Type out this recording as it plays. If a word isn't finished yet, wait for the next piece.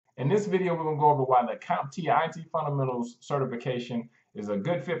In this video, we're going to go over why the CompTIA IT Fundamentals certification is a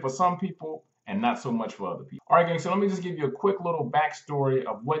good fit for some people and not so much for other people. All right, gang, so let me just give you a quick little backstory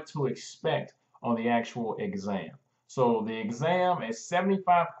of what to expect on the actual exam. So the exam is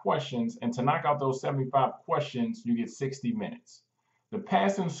 75 questions, and to knock out those 75 questions, you get 60 minutes. The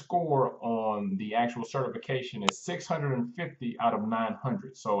passing score on the actual certification is 650 out of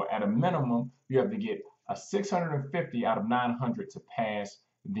 900. So at a minimum, you have to get a 650 out of 900 to pass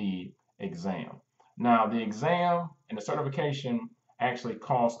the exam. Now, the exam and the certification actually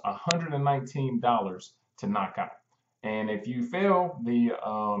costs $119 to knock out. And if you fail the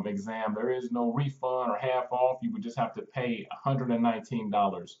exam, there is no refund or half off. You would just have to pay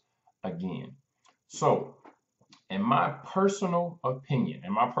 $119 again. So, in my personal opinion,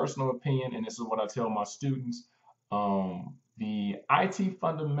 and this is what I tell my students, the IT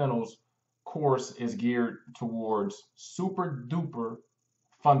fundamentals course is geared towards super duper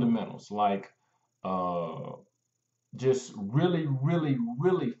fundamentals, like just really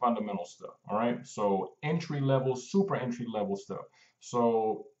fundamental stuff. All right, so entry level, super entry level stuff.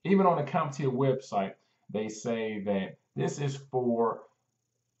 So even on the CompTIA website, they say that this is for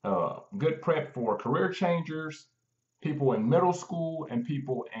good prep for career changers, people in middle school, and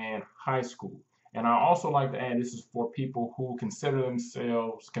people in high school. And I also like to add, this is for people who consider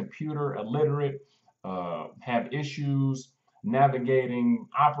themselves computer illiterate, have issues navigating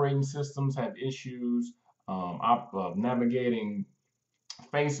operating systems, have issues navigating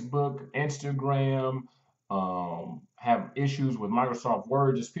Facebook, Instagram, have issues with Microsoft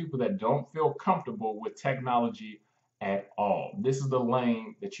Word, just people that don't feel comfortable with technology at all. This is the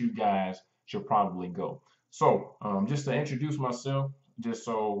lane that you guys should probably go. So just to introduce myself, just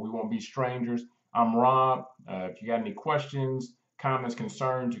so we won't be strangers, I'm Rob. If you got any questions, comments,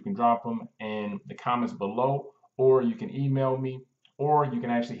 concerns, you can drop them in the comments below, or you can email me, or you can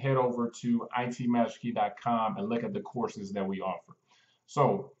actually head over to itmasterkey.com and look at the courses that we offer.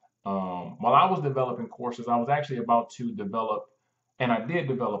 So while I was developing courses, I was actually about to develop, and I did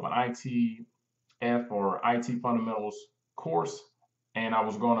develop an ITF or IT fundamentals course, and I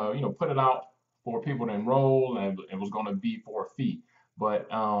was going to, put it out for people to enroll, and it was going to be for a fee. But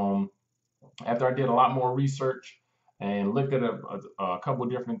after I did a lot more research and looked at a couple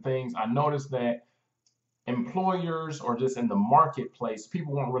of different things, I noticed that employers or just in the marketplace,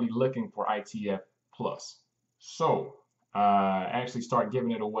 people weren't really looking for ITF Plus. So I actually started giving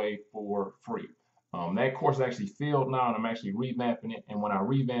it away for free. That course is actually filled now, and I'm actually revamping it. And when I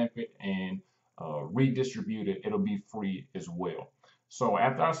revamp it and redistribute it, it'll be free as well. So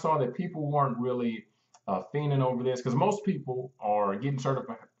after I saw that people weren't really fiending over this, because most people are getting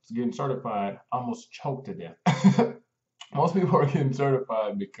certified almost choked to death. Most people are getting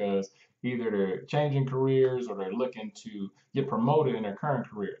certified because either they're changing careers or they're looking to get promoted in their current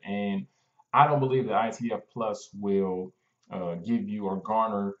career. And I don't believe that ITF Plus will give you or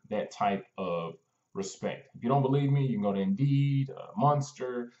garner that type of respect. If you don't believe me, you can go to Indeed,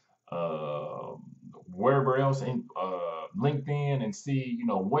 Monster, wherever else, in LinkedIn, and see,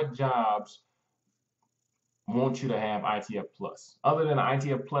 what jobs want you to have ITF Plus. Other than an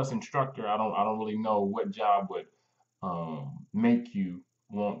ITF Plus instructor, I don't really know what job would make you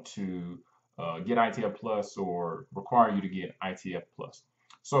want to get ITF Plus or require you to get ITF Plus.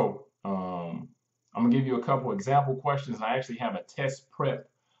 So I'm gonna give you a couple example questions. I actually have a test prep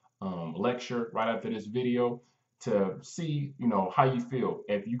lecture right after this video to see, how you feel.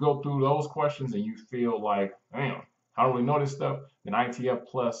 If you go through those questions and you feel like, damn, I don't really know this stuff, then ITF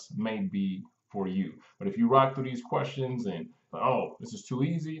Plus may be for you. But if you rock through these questions and, oh, this is too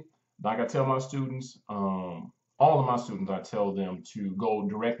easy, like I tell my students, all of my students, I tell them to go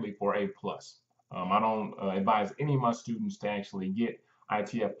directly for A+. I don't advise any of my students to actually get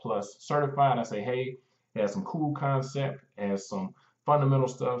ITF Plus certified. I say, hey, it has some cool concept, it has some fundamental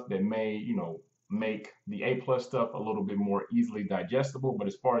stuff that may, make the A+ stuff a little bit more easily digestible. But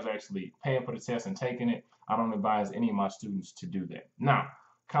as far as actually paying for the test and taking it, I don't advise any of my students to do that. Now,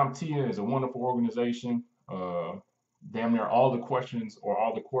 CompTIA is a wonderful organization. Damn near all the questions or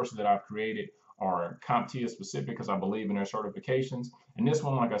all the courses that I've created are CompTIA specific because I believe in their certifications. And this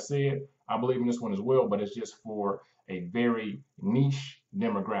one, like I said, I believe in this one as well, but it's just for a very niche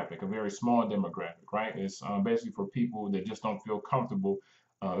demographic, a very small demographic, right? It's basically for people that just don't feel comfortable.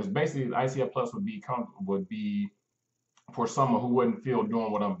 It's basically ITF Plus would be for someone who wouldn't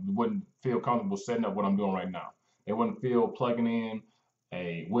feel comfortable setting up what I'm doing right now. They wouldn't feel plugging in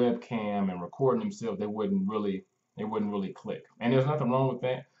a webcam and recording themselves. They wouldn't really click. And there's nothing wrong with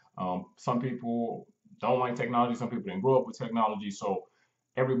that. Some people don't like technology. Some people didn't grow up with technology. So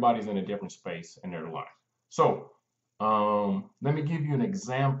everybody's in a different space in their life. So Let me give you an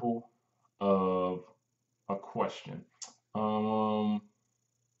example of a question. Here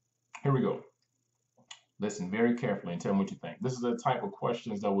we go. Listen very carefully and tell me what you think. This is the type of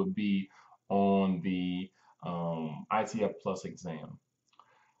questions that would be on the ITF Plus exam.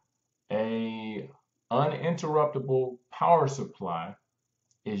 A uninterruptible power supply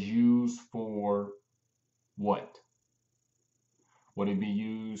is used for what? Would it be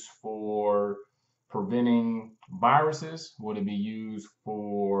used for preventing viruses? Would it be used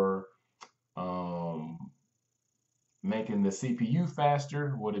for making the CPU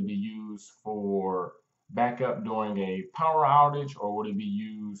faster? Would it be used for backup during a power outage, or would it be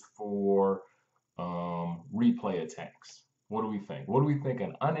used for replay attacks? What do we think? What do we think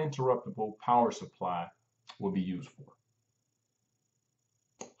an uninterruptible power supply would be used for?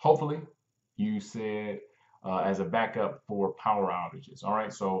 Hopefully, you said as a backup for power outages. All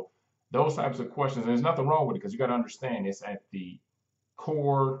right, so those types of questions, there's nothing wrong with it because you got to understand it's at the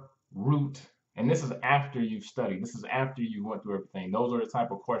core root. And this is after you've studied. This is after you went through everything. Those are the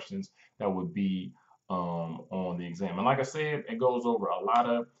type of questions that would be on the exam. And like I said, it goes over a lot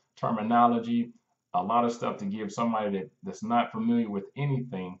of terminology, a lot of stuff to give somebody that's not familiar with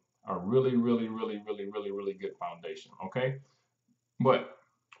anything a really good foundation. Okay, but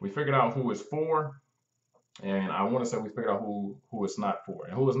we figured out who it's for, and I want to say we figured out who it's not for.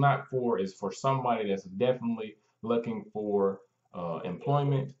 And who it's not for is for somebody that's definitely looking for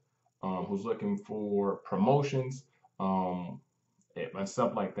employment, who's looking for promotions, and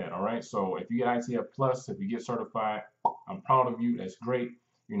stuff like that. All right. So if you get ITF Plus, if you get certified, I'm proud of you. That's great.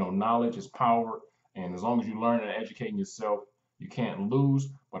 You know, knowledge is power, and as long as you learn and educating yourself, you can't lose.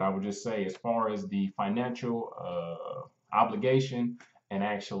 But I would just say, as far as the financial obligation and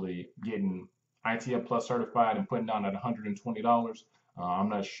actually getting ITF Plus certified and putting down at $120, I'm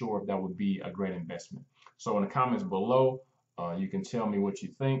not sure if that would be a great investment. So in the comments below, you can tell me what you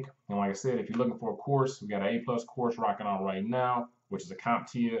think. And like I said, if you're looking for a course, we got an A+ course rocking out right now, which is a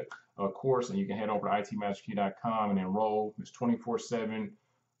COMPTIA course, and you can head over to itmasterkey.com and enroll. It's 24/7,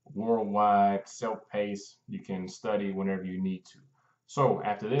 worldwide, self-paced. You can study whenever you need to. So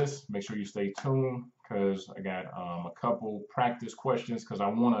after this, make sure you stay tuned because I got a couple practice questions because I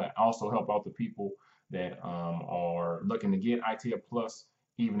want to also help out the people that are looking to get ITF Plus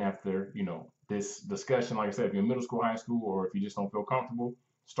even after, you know, this discussion. Like I said, if you're in middle school, high school, or if you just don't feel comfortable,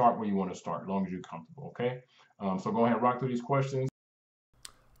 start where you want to start as long as you're comfortable, okay? So go ahead and rock through these questions.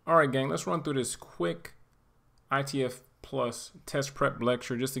 All right, gang, let's run through this quick ITF Plus test prep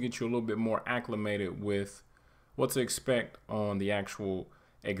lecture just to get you a little bit more acclimated with what to expect on the actual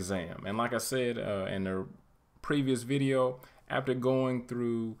exam. And like I said in the previous video, after going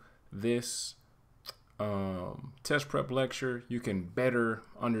through this test prep lecture, you can better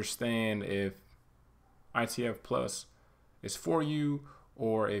understand if ITF Plus is for you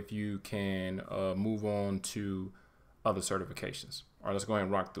or if you can move on to other certifications. All right, let's go ahead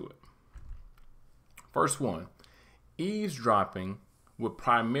and rock through it. First one, eavesdropping would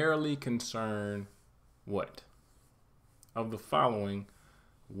primarily concern what? Of the following,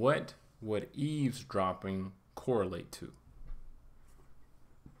 what would eavesdropping correlate to?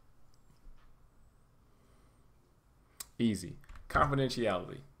 Easy.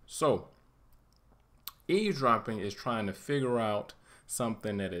 Confidentiality. So, eavesdropping is trying to figure out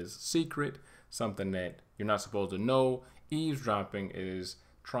something that is secret, something that you're not supposed to know. Eavesdropping is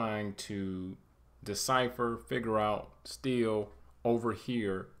trying to decipher, figure out, steal,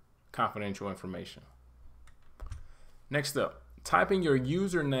 overhear confidential information. Next up, typing your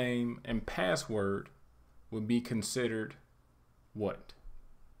username and password would be considered what?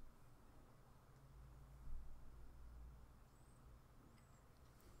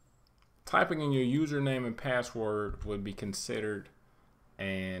 Typing in your username and password would be considered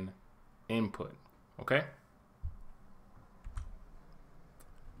an input, okay?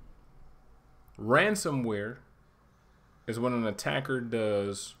 Ransomware is when an attacker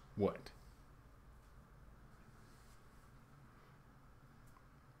does what?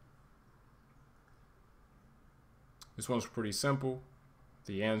 This one's pretty simple.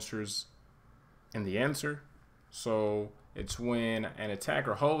 The answer's in the answer. So it's when an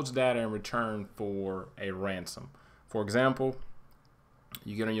attacker holds data in return for a ransom. For example,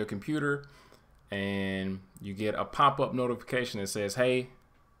 you get on your computer and you get a pop-up notification that says, hey,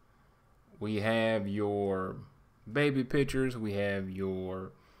 we have your baby pictures, we have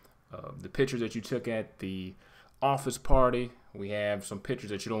your the pictures that you took at the office party, we have some pictures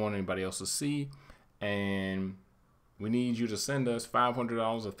that you don't want anybody else to see, and we need you to send us $500,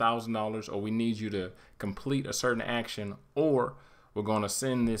 $1,000, or we need you to complete a certain action, or we're going to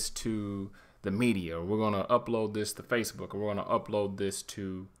send this to the media, or we're going to upload this to Facebook, or we're going to upload this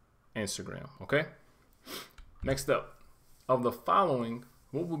to Instagram. Okay. Next up, of the following,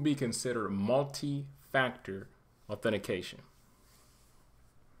 what would be considered multi-factor authentication?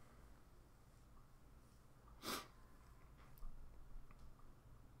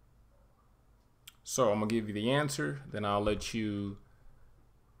 So I'm going to give you the answer, then I'll let you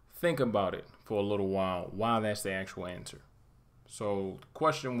think about it for a little while, why that's the actual answer. So the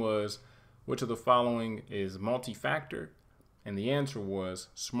question was, which of the following is multi-factor? And the answer was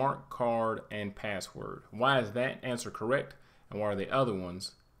smart card and password. Why is that answer correct? And why are the other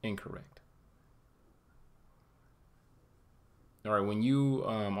ones incorrect? All right, when you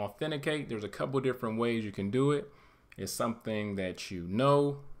authenticate, there's a couple different ways you can do it. It's something that you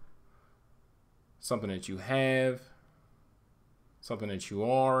know, something that you have, something that you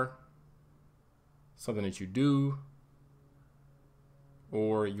are, something that you do,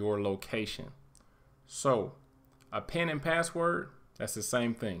 or your location. So a PIN and password, that's the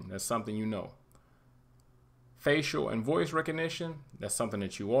same thing. That's something you know. Facial and voice recognition, that's something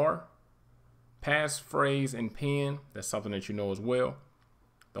that you are. Passphrase and PIN, that's something that you know as well.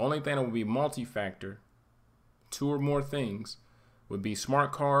 The only thing that would be multi-factor, two or more things, would be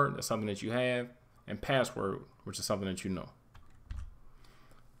smart card, that's something that you have, and password, which is something that you know.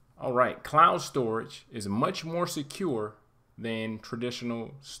 All right, cloud storage is much more secure than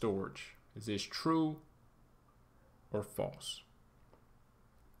traditional storage. Is this true or false?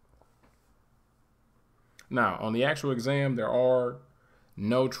 Now, on the actual exam, there are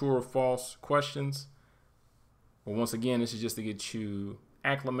no true or false questions. But once again, this is just to get you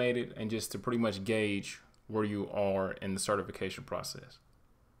acclimated and just to pretty much gauge where you are in the certification process.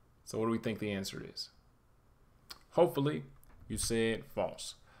 So what do we think the answer is? Hopefully, you said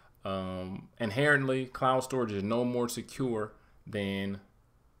false. Inherently, cloud storage is no more secure than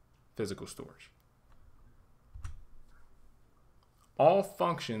physical storage. All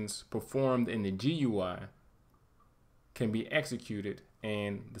functions performed in the GUI can be executed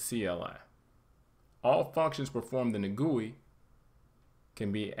in the CLI. All functions performed in the GUI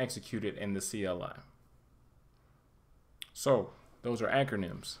can be executed in the CLI. So those are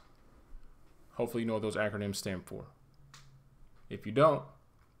acronyms. Hopefully you know what those acronyms stand for. If you don't,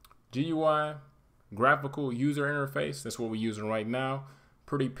 GUI, graphical user interface, that's what we're using right now.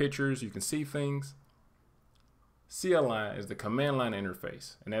 Pretty pictures, you can see things. CLI is the command line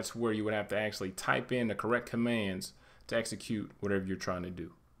interface, and that's where you would have to actually type in the correct commands to execute whatever you're trying to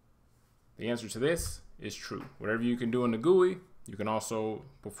do. The answer to this is true. Whatever you can do in the GUI, you can also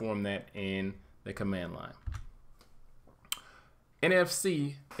perform that in the command line.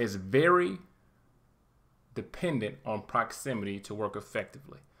 NFC is very dependent on proximity to work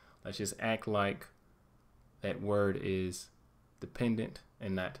effectively. Let's just act like that word is dependent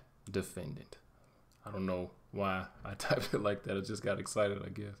and not defendant. I don't know why I typed it like that. I just got excited, I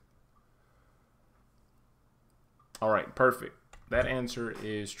guess. All right, perfect. That answer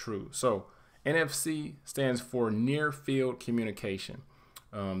is true. So NFC stands for near field communication.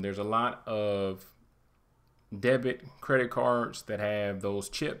 There's a lot of debit credit cards that have those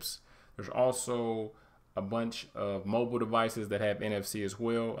chips. There's also a bunch of mobile devices that have NFC as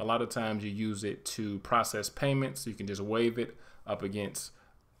well. A lot of times you use it to process payments. So you can just wave it up against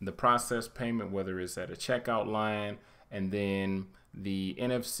the process payment, whether it's at a checkout line, and then the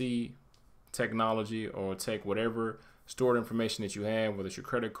NFC technology or take whatever stored information that you have, whether it's your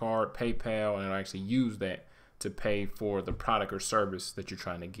credit card, PayPal, and it'll actually use that to pay for the product or service that you're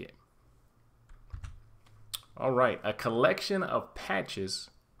trying to get. All right, a collection of patches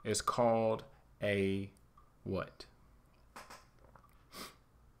is called a what?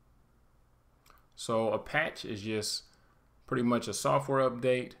 So a patch is just pretty much a software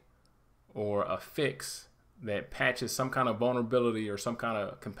update or a fix that patches some kind of vulnerability or some kind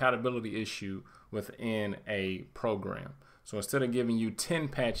of compatibility issue within a program. So instead of giving you 10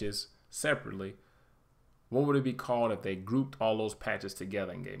 patches separately, what would it be called if they grouped all those patches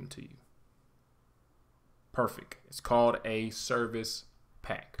together and gave them to you? Perfect. It's called a service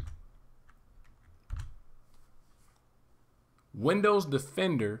pack. Windows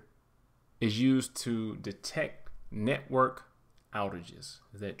Defender is used to detect network outages.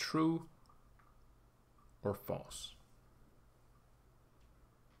 Is that true or false?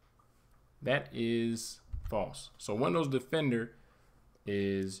 That is false. So Windows Defender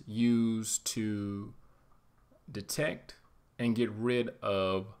is used to detect and get rid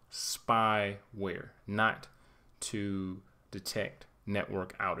of spyware, not to detect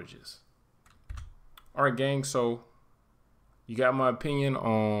network outages. All right, gang, so you got my opinion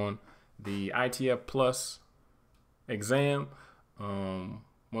on the ITF Plus exam.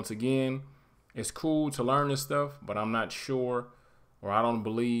 Once again, It's cool to learn this stuff, but I'm not sure, or I don't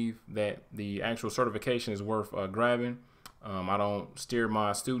believe that the actual certification is worth grabbing. I don't steer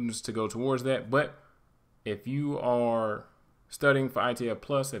my students to go towards that. But if you are studying for ITF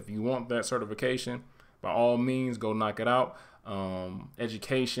Plus, if you want that certification, by all means, go knock it out.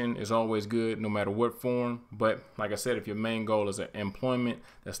 Education is always good, no matter what form. But like I said, if your main goal is employment,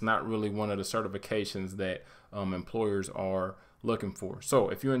 that's not really one of the certifications that employers are looking for. So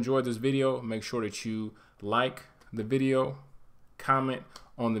if you enjoyed this video, make sure that you like the video, comment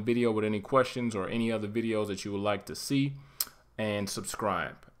on the video with any questions or any other videos that you would like to see, and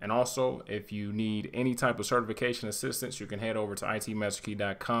subscribe. And also, if you need any type of certification assistance, you can head over to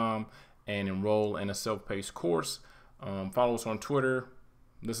itmasterkey.com and enroll in a self-paced course. Follow us on Twitter,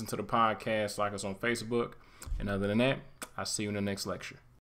 listen to the podcast, like us on Facebook. And other than that, I'll see you in the next lecture.